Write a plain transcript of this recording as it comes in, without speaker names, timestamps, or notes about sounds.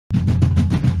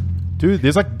Dude,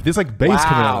 there's like bass coming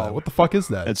out of that. What the fuck is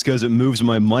that? That's because it moves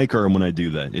my mic arm when I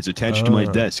do that. It's attached to my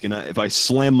desk, and if I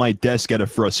slam my desk out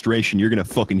of frustration, you're gonna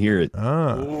fucking hear it.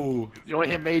 Ooh, you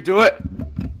want to hear me do it?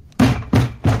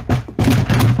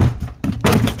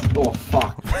 Oh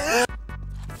fuck!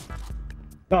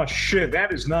 Oh shit,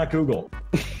 that is not Google.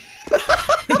 I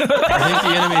think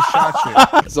the enemy shot you.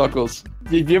 Zuckles,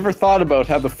 have you ever thought about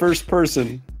how the first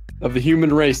person of the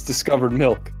human race discovered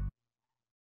milk?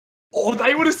 Oh,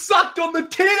 they would have sucked on the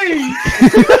titty!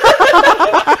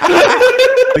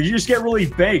 Like, you just get really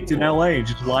baked in LA and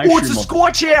just live Oh, it's a stream.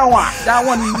 scorch hour! That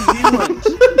one in New Zealand.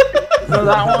 No,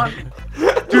 that one.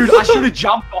 Dude, I should have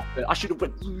jumped off it. I should have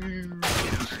went.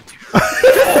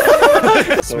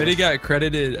 Smitty got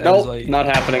credited as Nope, like. not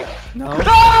happening. No.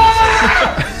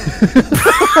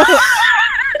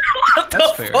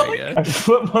 That's fair, I guess. I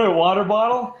flipped my water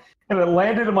bottle and it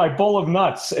landed in my bowl of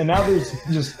nuts, and now there's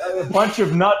just a bunch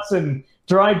of nuts and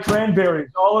dried cranberries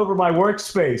all over my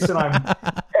workspace, and I'm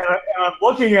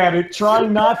looking at it,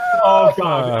 trying not to. Oh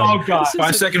god!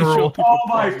 5-second rule. Oh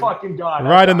my fucking god!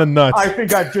 Right in the nuts. I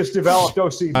think I've just developed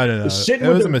OCD. I don't know. Sitting It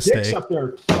was with a their dicks mistake. up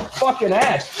their fucking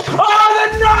ass. Oh,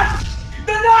 the nuts!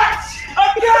 The nuts!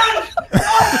 Again!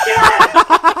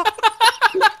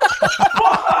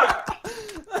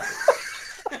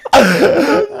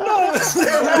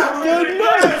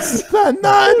 The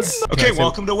nuts! Okay,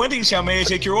 welcome to Wendy's. How may I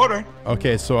take your order?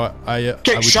 Okay, so I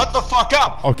Okay, shut the fuck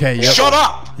up. Okay, yep. Shut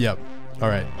up. Yep. All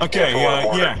right. Okay,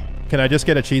 yeah. Can I just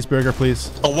get a cheeseburger,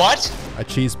 please? A what? A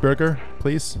cheeseburger,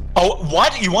 please? Oh,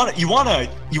 what? You want a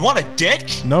dick?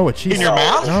 No, a cheese. In your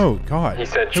mouth? No, God. He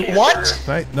said What?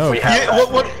 No. Yeah,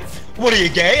 what are you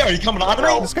gay? Are you coming on to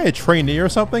me? This guy a trainee or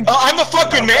something? I'm the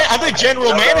fucking man. I'm the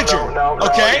general manager.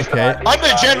 Okay. Okay. I'm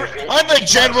the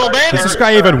general manager. Does this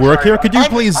guy even work here? Could you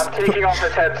please?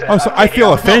 Oh, so I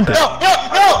feel offended. No.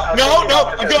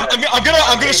 I'm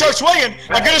gonna start swinging.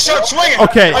 I'm gonna start swinging.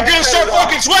 Okay. I'm gonna start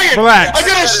fucking swinging. Relax. I'm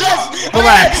gonna start.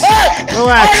 Relax. Hey!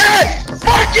 Relax. Hey!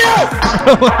 Fuck you!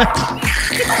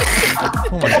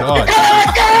 Oh my God. Oh! Oh my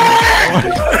God.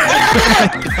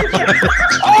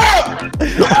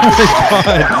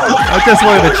 I just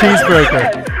wanted a cheeseburger.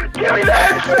 Give me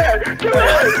that!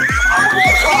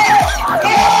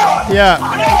 Yeah.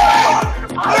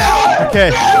 Okay.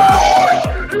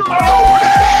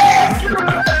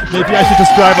 Maybe I should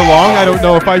just drive along. I don't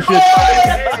know if I should.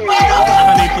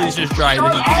 Honey, please just drive.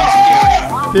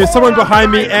 There's someone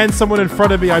behind me and someone in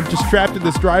front of me. I'm just trapped in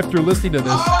this drive-thru listening to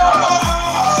this.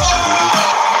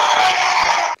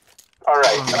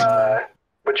 Alright,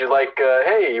 would you like,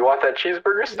 hey, you want that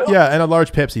cheeseburger still? Yeah, and a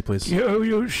large Pepsi, please. You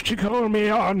used to call me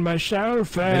on my cell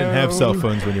phone. I didn't have cell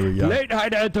phones when you were young. Late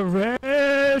night at the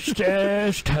rest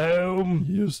home.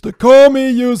 You used to call me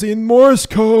using Morse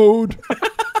code.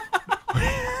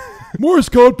 Morse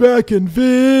code back in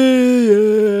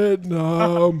Vietnam.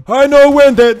 I know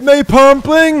when that napalm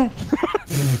bling.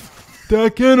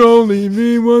 That can only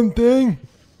mean one thing.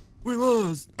 We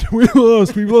lost. We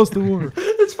lost the war.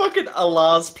 It's fucking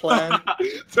Allah's plan.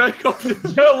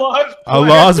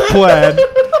 Allah's plan.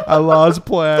 Allah's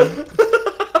plan.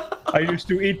 I used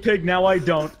to eat pig, now I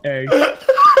don't. Eh?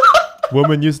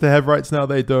 Women used to have rights, now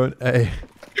they don't. Eh.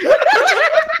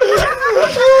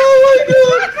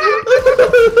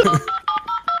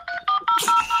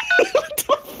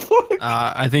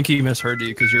 I think he misheard you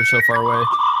because you're so far away.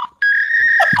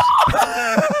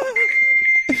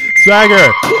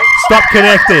 Swagger, stop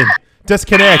connecting.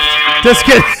 Disconnect.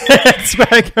 Disconnect,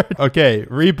 Swagger. Okay,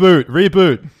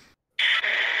 reboot.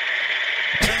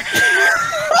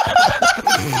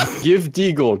 Give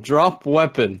Deagle, drop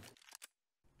weapon.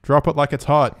 Drop it like it's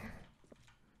hot.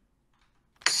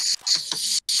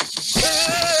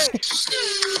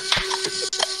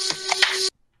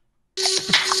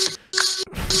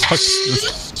 Fuck the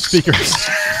speakers.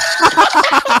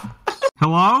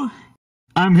 Hello?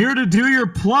 I'm here to do your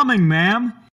plumbing,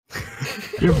 ma'am.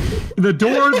 The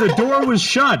door was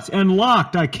shut and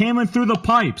locked. I came in through the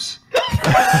pipes.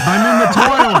 I'm in the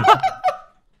toilet.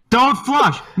 Don't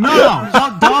flush. No,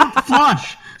 don't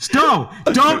flush. Stop.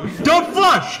 Don't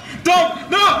flush.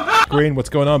 No. Green, what's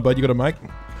going on, bud? You got a mic?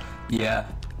 Yeah.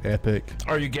 Epic.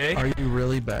 Are you gay? Are you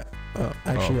really bad?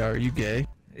 Actually, are you gay?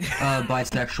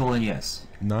 Bisexual and yes.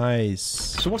 Nice.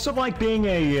 So what's it like being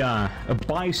a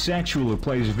bisexual who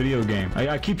plays a video game?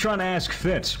 I keep trying to ask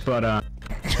Fitz, but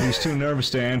he's too nervous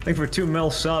to answer. I think for 2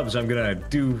 mil subs, I'm gonna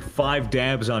do 5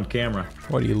 dabs on camera.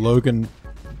 What are you, Logan?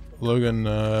 What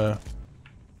are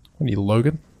you,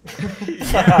 Logan?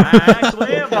 Yeah, I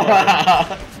actually am.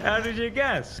 How did you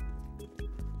guess?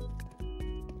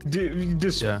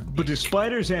 But do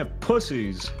spiders have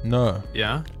pussies? No.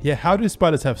 Yeah? Yeah, how do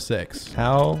spiders have sex?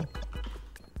 How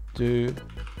do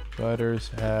spiders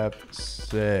have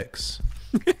sex?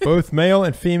 Both male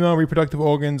and female reproductive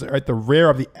organs are at the rear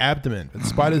of the abdomen, but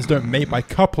spiders don't mate by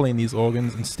coupling these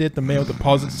organs. Instead, the male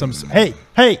deposits some... Hey!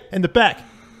 In the back!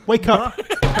 Wake up!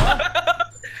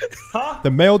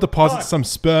 The male deposits some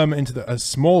sperm into a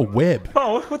small web.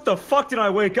 Oh, what the fuck did I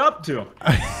wake up to?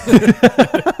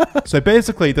 So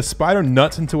basically, the spider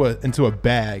nuts into a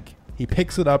bag. He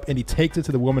picks it up and he takes it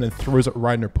to the woman and throws it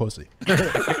right in her pussy.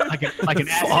 like an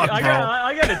ass.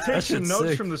 I gotta take some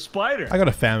notes from the spider. I got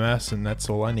a fam ass and that's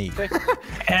all I need.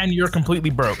 And you're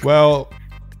completely broke. Well,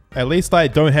 at least I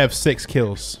don't have 6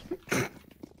 kills.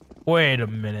 Wait a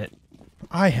minute.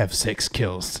 I have 6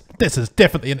 kills. This is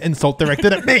definitely an insult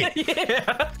directed at me.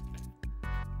 Yeah.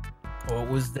 What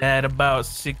was that about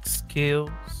 6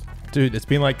 kills? Dude, it's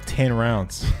been like 10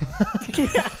 rounds.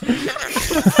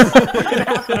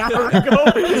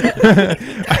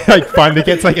 I like finally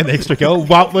gets like an extra kill.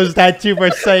 What was that you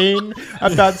were saying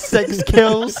about 6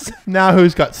 kills? Now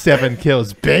who's got 7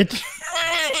 kills, bitch?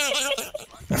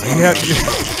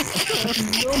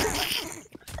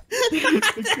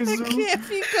 Can't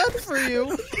be good for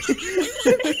you.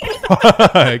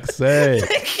 Fuck's sake.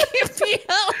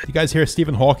 You guys hear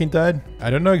Stephen Hawking died? I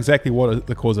don't know exactly what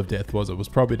the cause of death was. It was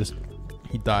probably just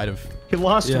he died of... He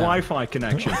lost Wi-Fi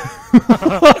connection.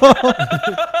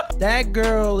 That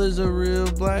girl is a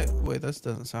real black... Wait, that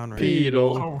doesn't sound right.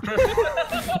 Beetle.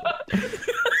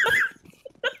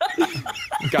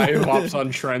 Guy who hops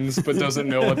on trends but doesn't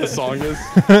know what the song is.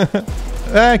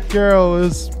 That girl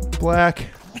is black.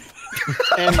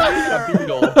 And a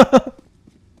beetle.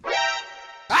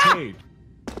 Hey.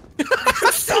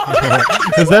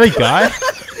 Is that a guy?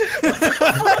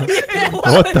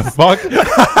 What the fuck? He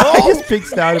just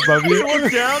peeks down above you. He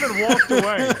looked down and walked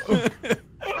away.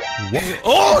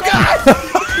 Oh God!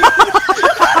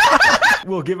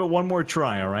 We'll give it one more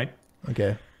try, all right?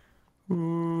 Okay.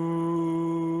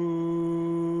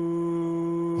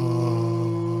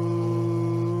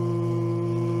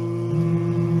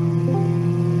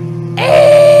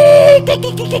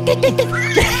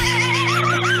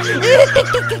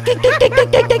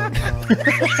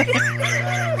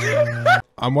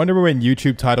 I'm wondering when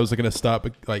YouTube titles are gonna start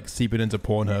like seeping into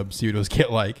Pornhub, so you just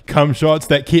get like cum shots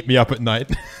that keep me up at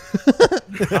night.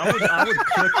 I would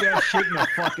click that shit in a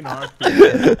fucking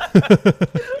heartbeat.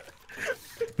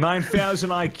 9,000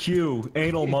 IQ,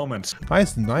 anal moments.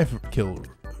 Nice knife kill.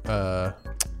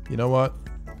 You know what?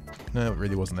 No, it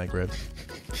really wasn't that great.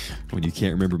 When you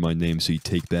can't remember my name, so you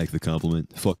take back the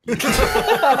compliment. Fuck you.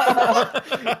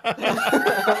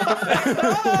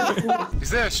 Is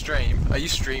there a stream? Are you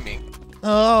streaming?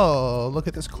 Oh, look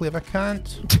at this clever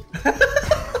cunt.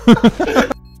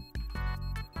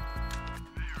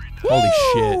 Holy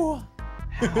shit.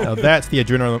 Now that's the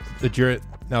adrenaline.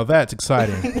 Now that's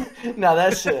exciting. Now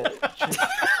that's it.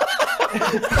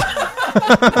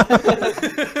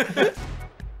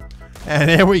 And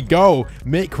there we go.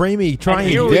 Mick Creamy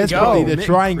trying desperately to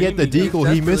try and get the deagle.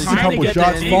 He misses a couple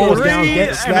shots, falls down,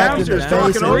 gets slapped in the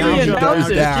face, and now he goes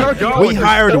down. We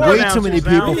hired way too many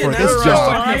people for this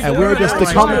job, and we're just the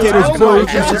commentators' booth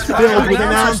is just filled with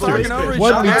announcers.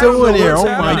 What are we doing here? Oh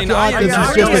my god, this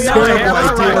is just a terrible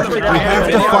idea. We have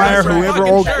to fire whoever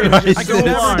organized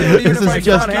this. This is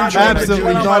just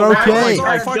absolutely not okay.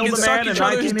 I fucking suck each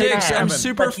other's dicks. I'm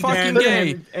super fucking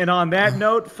gay. And on that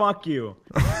note, fuck you.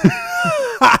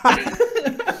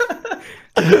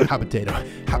 Hot potato,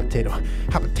 hot potato,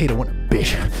 hot potato, what a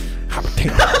bitch. Hot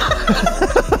potato.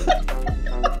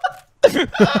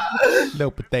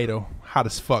 Little potato, hot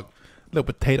as fuck. Little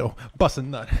potato, bust a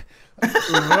nut.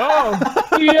 Whoa.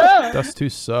 Yeah. Dust 2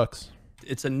 sucks.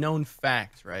 It's a known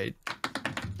fact, right?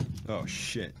 Oh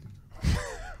shit.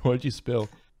 What did you spill?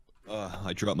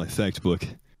 I dropped my fact book.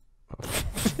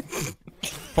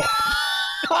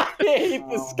 I hate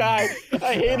this guy.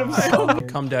 I hate him so much.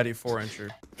 Cum Daddy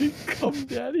 4-incher. Come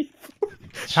daddy.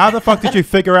 How the fuck did you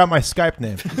figure out my Skype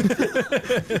name?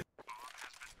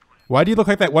 Why do you look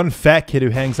like that one fat kid who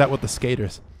hangs out with the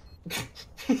skaters?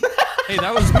 Hey,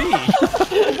 that was me.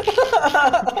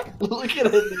 Look at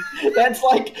it. That's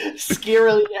like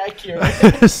scarily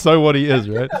accurate. So what he is,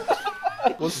 right?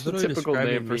 What's the typical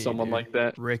name for someone like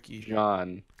that? Ricky.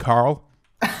 John. Carl?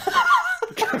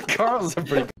 Carl's a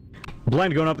pretty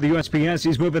Blend going up with the USPS.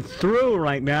 He's moving through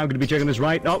right now. Going to be checking this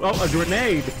right. Oh, a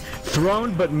grenade.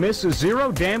 Thrown but misses.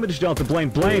 0 damage dealt to Blaine.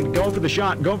 Blaine going for the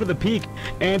shot, going for the peek,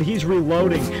 and he's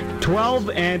reloading. 12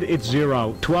 and it's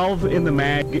 0. 12 in the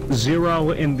mag,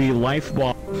 0 in the life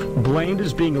ball. Blaine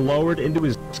is being lowered into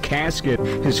his casket.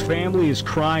 His family is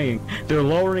crying. They're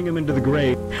lowering him into the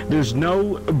grave. There's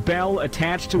no bell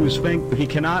attached to his finger. He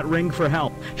cannot ring for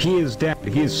help. He is dead.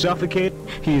 He is suffocated.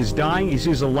 He is dying. He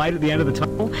sees a light at the end of the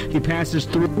tunnel. He passes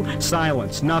through.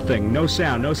 Silence. Nothing. No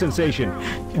sound. No sensation.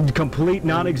 Complete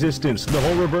non-existence. The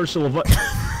whole reversal of what...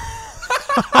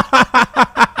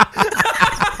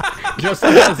 Just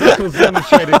as Nichols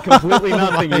demonstrated, completely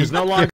nothing. He's no longer